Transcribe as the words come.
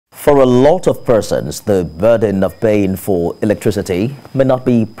For a lot of persons, the burden of paying for electricity may not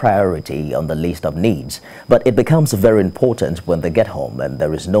be priority on the list of needs, but it becomes very important when they get home and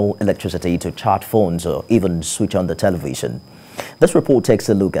there is no electricity to charge phones or even switch on the television. This report takes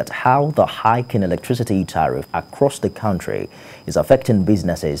a look at how the hike in electricity tariff across the country is affecting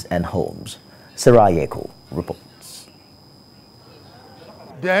businesses and homes. Sarah Yeko reports.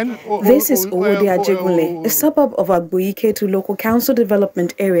 This is Owode Ajegunle, a suburb of Agboiketu local council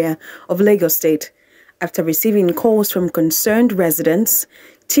development area of Lagos State. After receiving calls from concerned residents,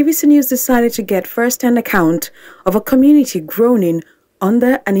 TVC News decided to get first-hand account of a community groaning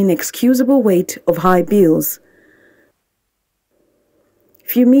under an inexcusable weight of high bills.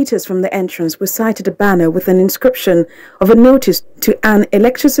 Few meters from the entrance was sighted a banner with an inscription of a notice to an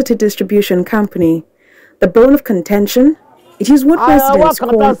electricity distribution company. The bone of contention? It is what residents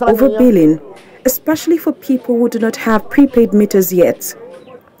call overbilling, especially for people who do not have prepaid meters yet.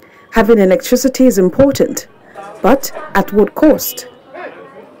 Having electricity is important, but at what cost?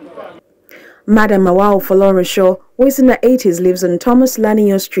 Madam Awao Folorunsho, who is in her 80s, lives on Thomas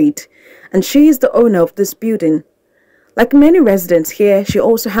Laniyo Street, and she is the owner of this building. Like many residents here, she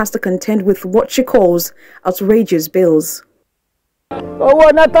also has to contend with what she calls outrageous bills.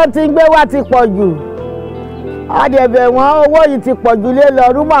 Adẹ̀bẹ̀ wọn owó yìí ti pọ̀jù lé lọ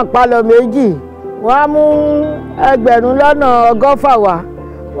rúmọ̀ palọ̀ méjì wọ́n mú ẹgbẹ̀rún lọ́nà ọgọ́fà wá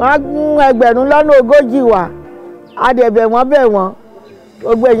wọ́n mú ẹgbẹ̀rún lọ́nà ogójì wá adẹ̀bẹ̀ wọn bẹ̀ wọ́n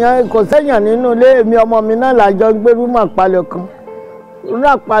gbogbo èèyàn kò sẹ́yàn nínú ilé mi ọmọ mi náà lájọ ń gbé rúmọ̀ palọ̀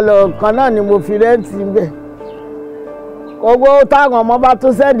kan náà ni mo fi rẹ́ǹtì ń bẹ̀ owó táwọn ọmọ bá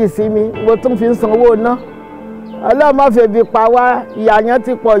tún sẹ́ndì sí mi mo tún fi ń sanwó ná ọlọ́mọ fèbí pa wá ìyà yẹn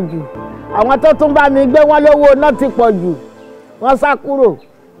ti pọ̀ jù. Àwọn tó tún bá mi gbé wọn lówó náà ti pọ̀ jù wọ́n sá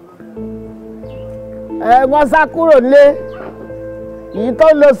kúrò nílé èyí tó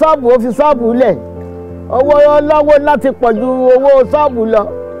ń lo ṣọ́ọ̀bù ó fi ṣọ́ọ̀bù lẹ̀ owó olówó náà ti pọ̀ ju owó ṣọ́ọ̀bù lọ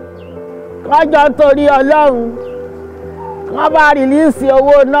wọ́n jọ torí Ọlọ́run wọ́n bá rìlíìsì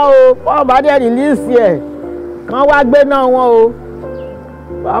owó náà o wọ́n bá dẹ̀ rìlíìsì ẹ̀ wọ́n wá gbé náà wọn o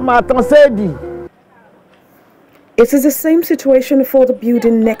wọ́n máa tán séèdì. It is the same situation for the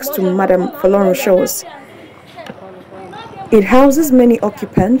building next to Madam Folorunsho's. It houses many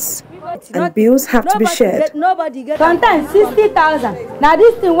occupants and bills have to be shared. Sometimes 60,000. Now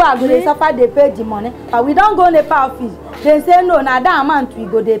this thing we are going to suffer, they pay the money. But we don't go in the power office. They say no, now that amount we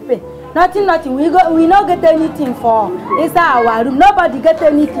go they pay. Nothing. We not get anything for inside our room. Nobody get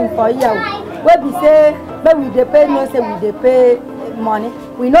anything for here. Where we say, but we they pay no say we they pay money.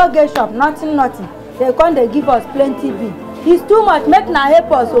 We no get shop, nothing. They come, they give us plenty bill. It's too much, make na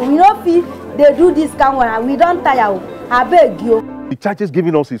help us, so we don't feel they do this kind of one, we don't tire. I beg you. The charges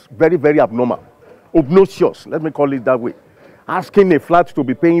given us is very, very abnormal, obnoxious, let me call it that way. Asking a flat to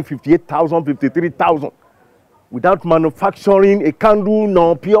be paying 58,000, 53,000 without manufacturing a candle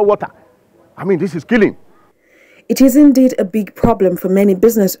nor pure water. I mean, this is killing. It is indeed a big problem for many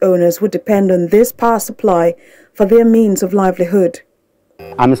business owners who depend on this power supply for their means of livelihood.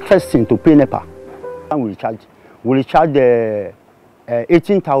 I'm stressing to pay NEPA. We recharge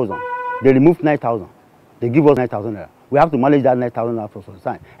 18,000. They remove 9,000. They give us 9,000. We have to manage that 9,000 for some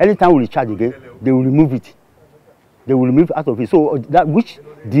time. Anytime we recharge again, they will remove it. They will remove it out of it. So that which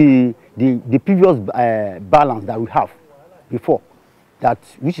the previous balance that we have before,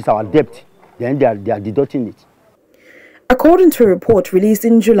 which is our debt, then they are deducting it. According to a report released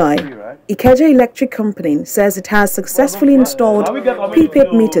in July, Ikeja Electric Company says it has successfully installed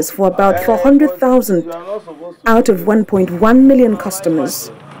prepaid meters for about 400,000 out of 1.1 million customers.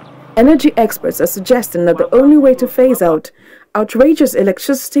 Energy experts are suggesting that the only way to phase out outrageous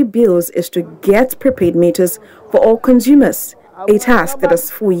electricity bills is to get prepaid meters for all consumers, a task that has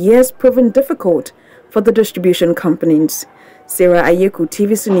for years proven difficult for the distribution companies. Sarah Ayeku,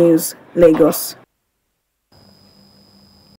 TVC News, Lagos.